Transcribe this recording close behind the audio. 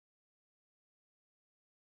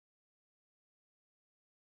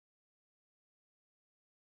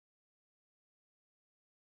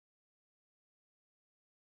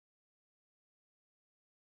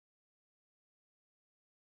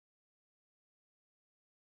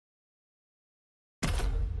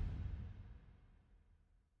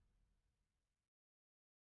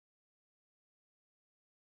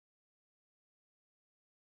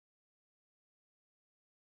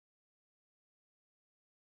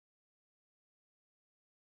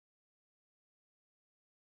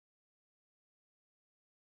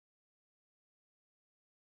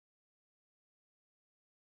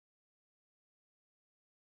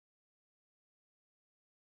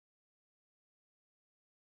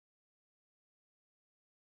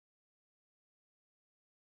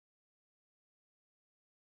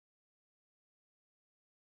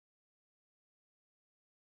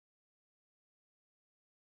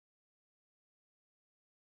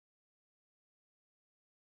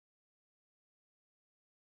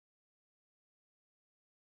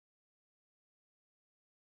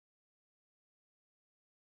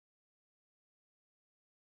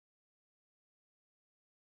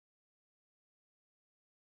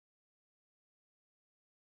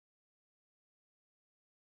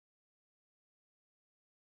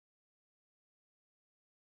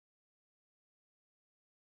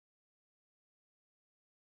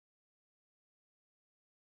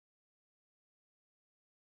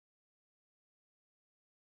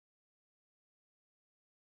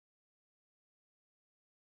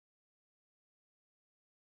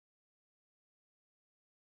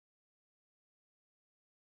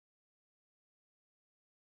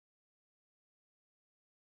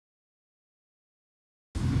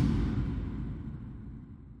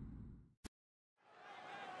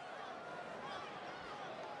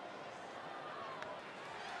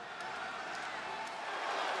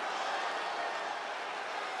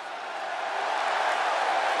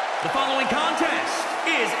The following contest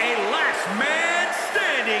is a last man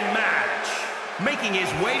standing match. Making his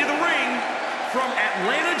way to the ring from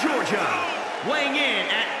Atlanta, Georgia, weighing in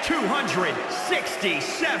at 267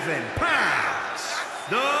 pounds,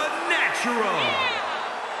 the Natural,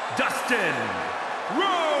 Dustin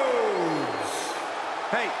Rhodes.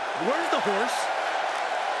 Hey, where's the horse?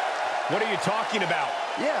 What are you talking about?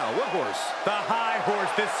 Yeah, what horse? The high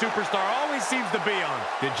horse this superstar always seems to be on.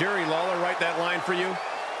 Did Jerry Lawler write that line for you?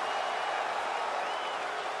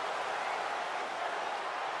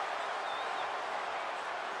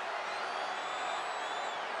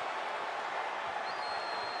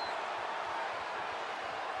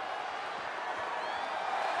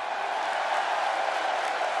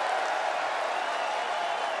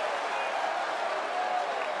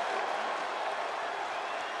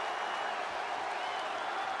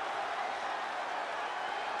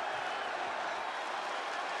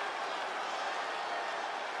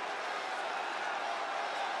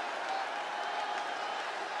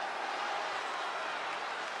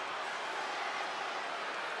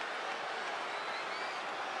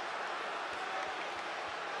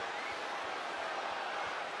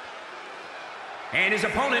 And his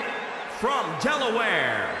opponent from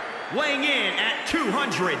Delaware, weighing in at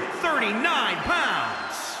 239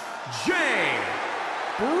 pounds,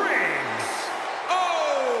 Briscoe.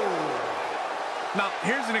 Now,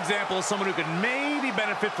 here's an example of someone who could maybe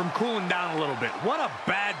benefit from cooling down a little bit. What a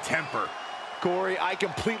bad temper. Corey, I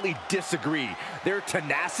completely disagree. Their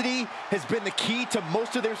tenacity has been the key to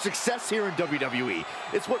most of their success here in WWE.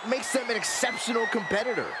 It's what makes them an exceptional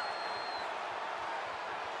competitor.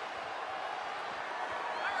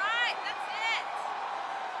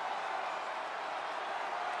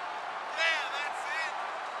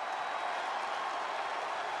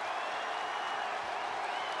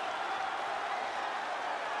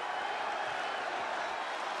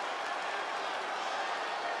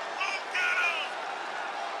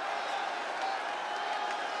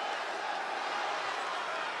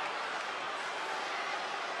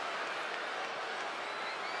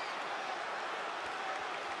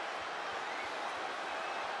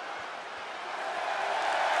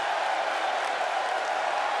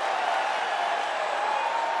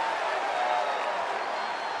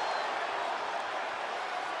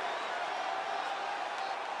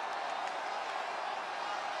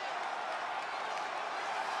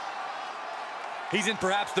 He's in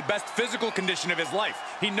perhaps the best physical condition of his life.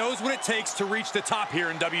 He knows what it takes to reach the top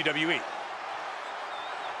here in WWE.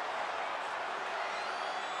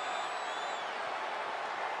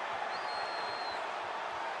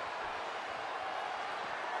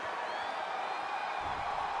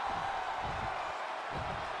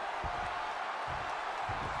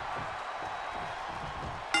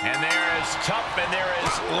 And there is tough, and there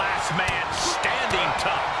is last man standing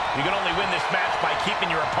tough. You can only win this match by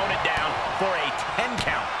keeping your opponent down for a 10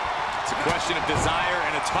 count. It's a question of desire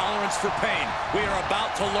and a tolerance for pain. We are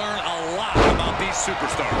about to learn a lot about these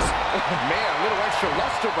superstars. Man, a little extra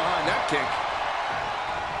luster behind that kick.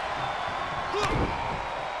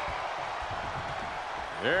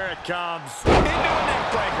 There it comes. Into a neck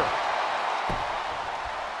breaker.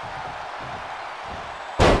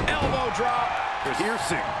 Elbow drop.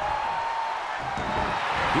 Piercing.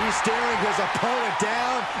 He's staring his opponent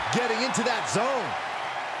down, getting into that zone.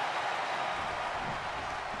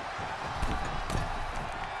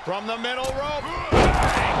 From the middle rope.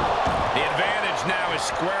 Bang. The advantage now is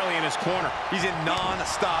squarely in his corner. He's in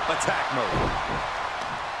non-stop attack mode.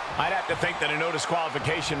 I'd have to think that a no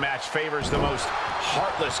disqualification match favors the most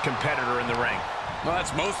heartless competitor in the ring. Well,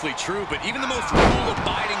 that's mostly true, but even the most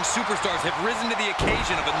rule-abiding superstars have risen to the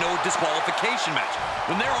occasion of a no disqualification match.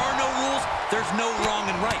 When there are no rules, there's no wrong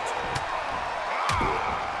and right.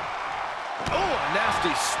 Oh, a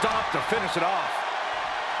nasty stomp to finish it off.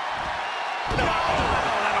 No,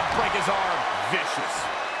 that'll break his arm. Vicious.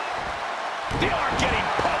 The arm getting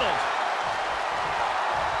pummeled.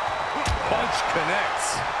 Punch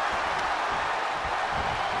connects.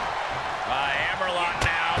 Hammerlock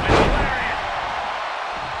now, and lariat.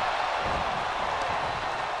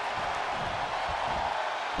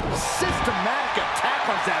 Systematic attack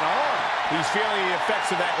on that arm. He's feeling the effects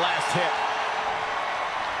of that last hit.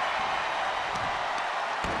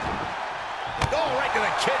 Oh, right to the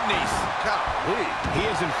kidneys. Golly. He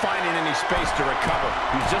isn't finding any space to recover.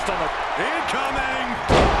 He's just on the... Incoming!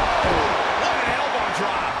 What an elbow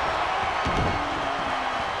drop.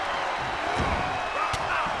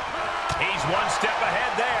 He's one step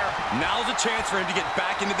ahead there. Now's a chance for him to get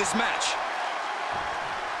back into this match.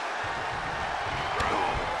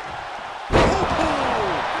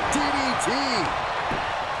 DDT.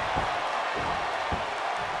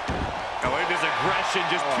 aggression,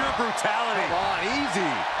 just pure brutality. Come on,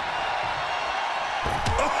 easy.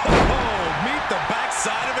 Oh, meet the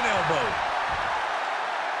backside of an elbow.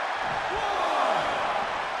 1,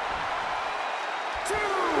 2,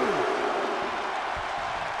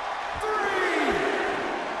 3,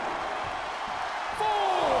 4.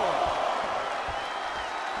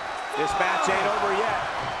 This match ain't over yet.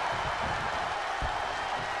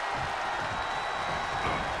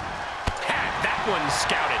 Had that one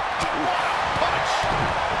scouted. What a punch.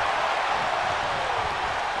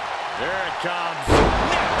 There it comes.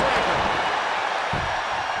 Neckbreaker.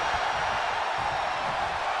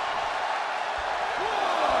 1,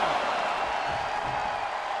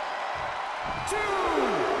 2,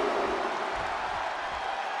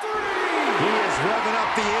 3. He is revving up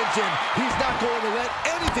the engine. He's not going to let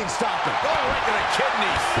anything stop him. Oh, right to the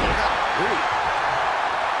kidneys. Golly.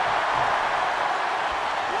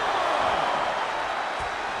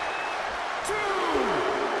 2,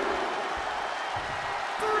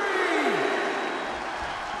 3,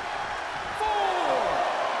 4.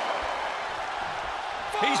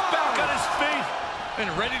 He's back on his feet and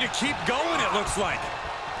ready to keep going, it looks like.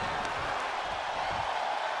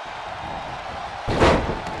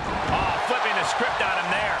 Oh, flipping the script on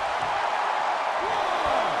him there. 1,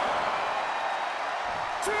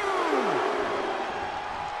 2,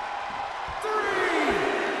 3,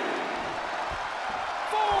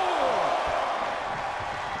 4,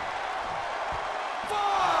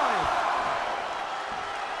 5,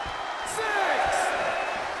 6,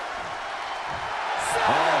 7.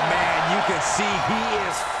 Oh, man, you can see he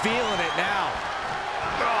is feeling it now.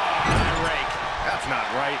 Oh, rake. That's not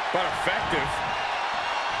right, but effective.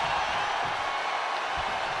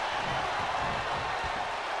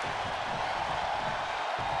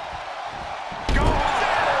 Go on!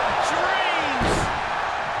 Dreams!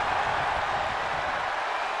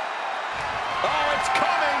 Oh, it's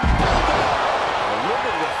coming!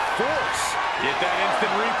 Delivered with force. Get that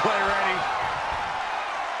instant replay ready.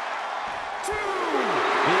 2,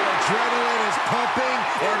 The adrenaline is pumping,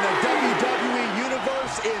 and the WWE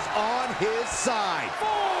Universe is on his side. 4,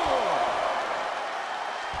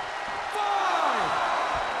 5,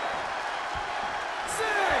 6.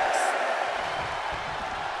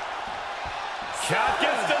 Count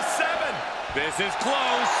gets to 7. This is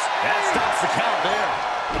close. That stops the count there.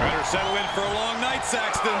 Better settle in for a long night,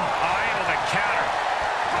 Saxton. Able to counter.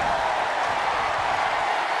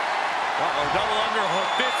 Uh-oh, double underhook.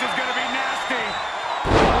 This is going to be nasty.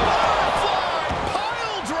 Butterfly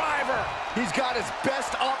pile driver. He's got his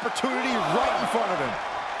best opportunity right in front of him.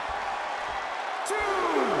 2,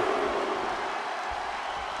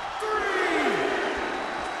 3,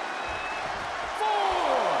 4,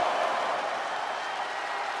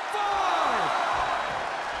 5,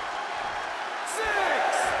 6.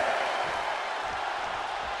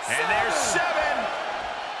 And there's 7.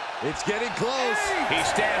 It's getting close. He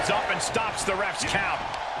stands up and stops the ref's count.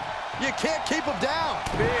 You can't keep him down.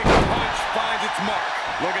 Big punch finds its mark.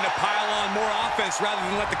 Looking to pile on more offense rather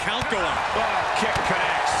than let the count go on. Oh, kick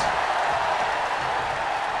connects.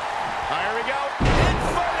 Here we go.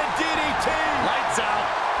 Inverted DDT. Lights out.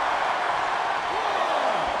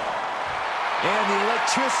 And the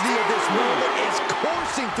electricity of this moment is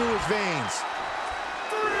coursing through his veins.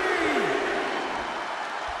 3,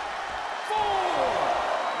 4,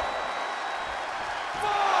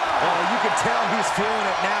 5. Oh, you can tell he's feeling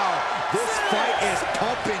it now. This fight is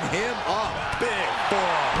pumping him up. Big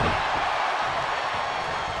forearm.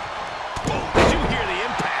 Boom. Did you hear the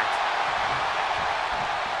impact?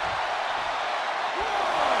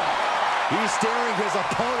 He's staring his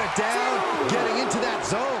opponent down, getting into that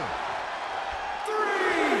zone. 3,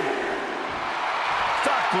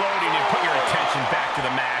 Stop gloating and put your attention back to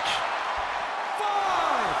the match.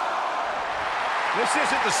 5. This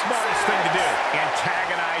isn't the smartest thing to do.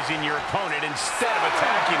 Antagonizing your opponent instead of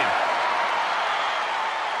attacking him.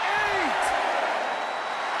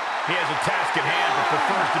 8. He has a task at hand, but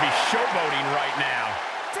prefers to be showboating right now.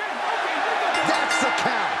 10. Okay, That's the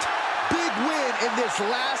count. Big win in this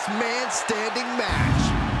last man standing match.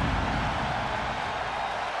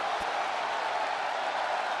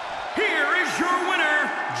 here is your winner,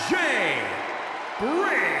 Jay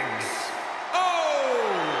Briggs.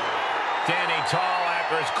 Standing tall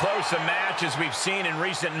after as close a match as we've seen in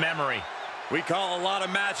recent memory. We call a lot of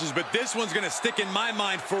matches, but this one's going to stick in my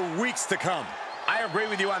mind for weeks to come. I agree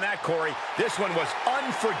with you on that, Corey. This one was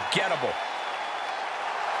unforgettable.